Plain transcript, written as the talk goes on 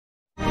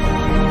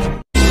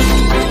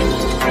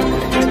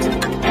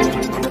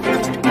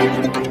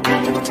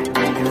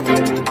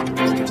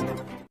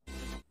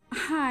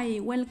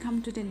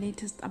welcome to the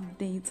latest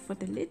updates for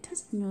the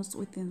latest news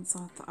within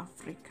South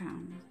Africa.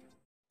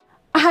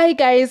 Hi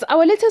guys,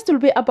 our latest will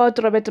be about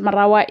Robert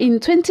Marawa. In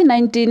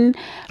 2019,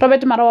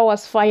 Robert Marawa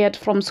was fired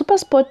from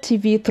SuperSport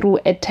TV through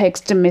a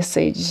text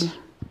message.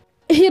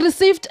 He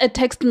received a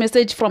text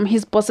message from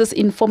his bosses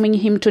informing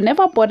him to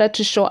never bother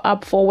to show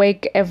up for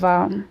work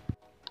ever.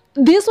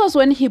 This was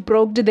when he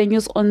broke the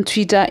news on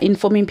Twitter,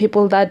 informing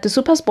people that the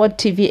SuperSport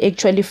TV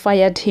actually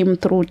fired him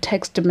through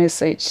text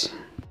message.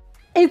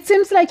 It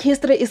seems like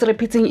history is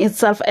repeating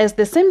itself as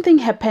the same thing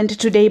happened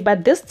today,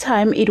 but this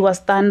time it was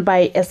done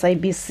by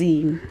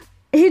SABC.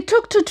 He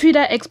took to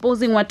Twitter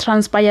exposing what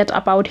transpired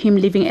about him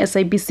leaving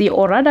SABC,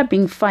 or rather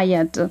being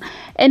fired,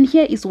 and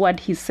here is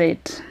what he said.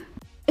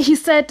 He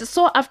said,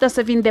 "So after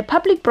serving the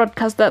public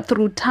broadcaster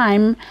through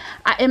time,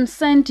 I am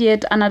sent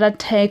yet another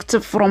text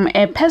from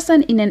a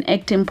person in an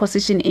acting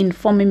position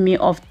informing me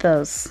of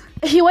this."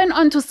 He went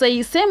on to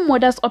say, "Same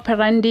modus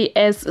operandi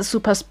as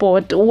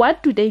SuperSport.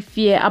 What do they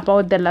fear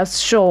about the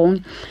last show?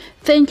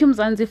 Thank you,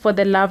 Mzansi, for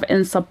the love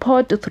and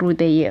support through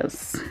the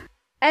years."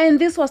 And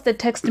this was the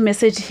text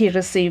message he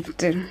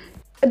received.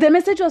 The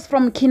message was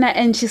from Kina,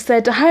 and she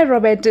said, "Hi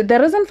Robert, the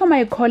reason for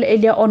my call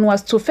earlier on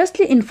was to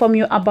firstly inform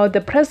you about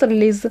the press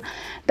release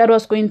that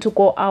was going to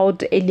go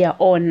out earlier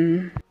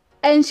on."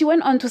 And she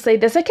went on to say,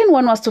 "The second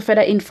one was to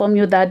further inform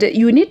you that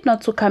you need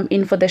not to come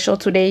in for the show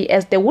today,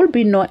 as there will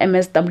be no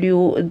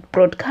MSW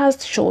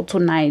broadcast show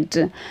tonight.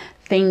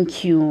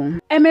 Thank you."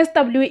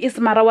 MSW is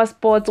Marawa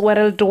Sports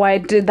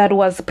Worldwide that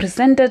was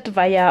presented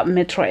via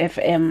Metro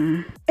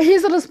FM.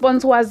 His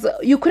response was,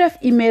 "You could have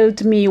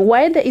emailed me.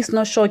 Why there is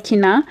no show,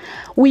 Kina?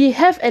 We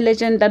have a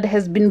legend that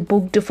has been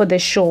booked for the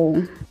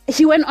show."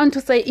 He went on to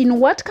say, "In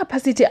what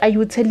capacity are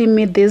you telling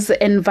me this,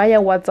 and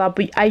via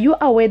WhatsApp? Are you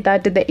aware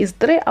that there is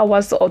 3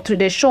 hours to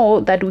the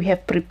show that we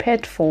have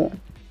prepared for?"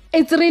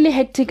 It's really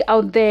hectic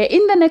out there.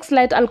 In the next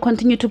slide, I'll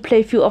continue to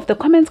play a few of the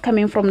comments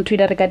coming from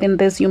Twitter regarding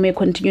this. You may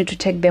continue to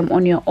check them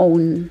on your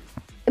own.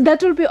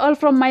 That will be all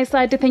from my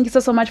side. Thank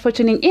you so much for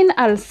tuning in.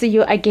 I'll see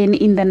you again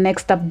in the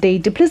next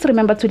update. Please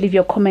remember to leave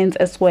your comments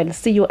as well.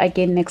 See you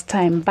again next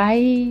time.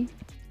 Bye.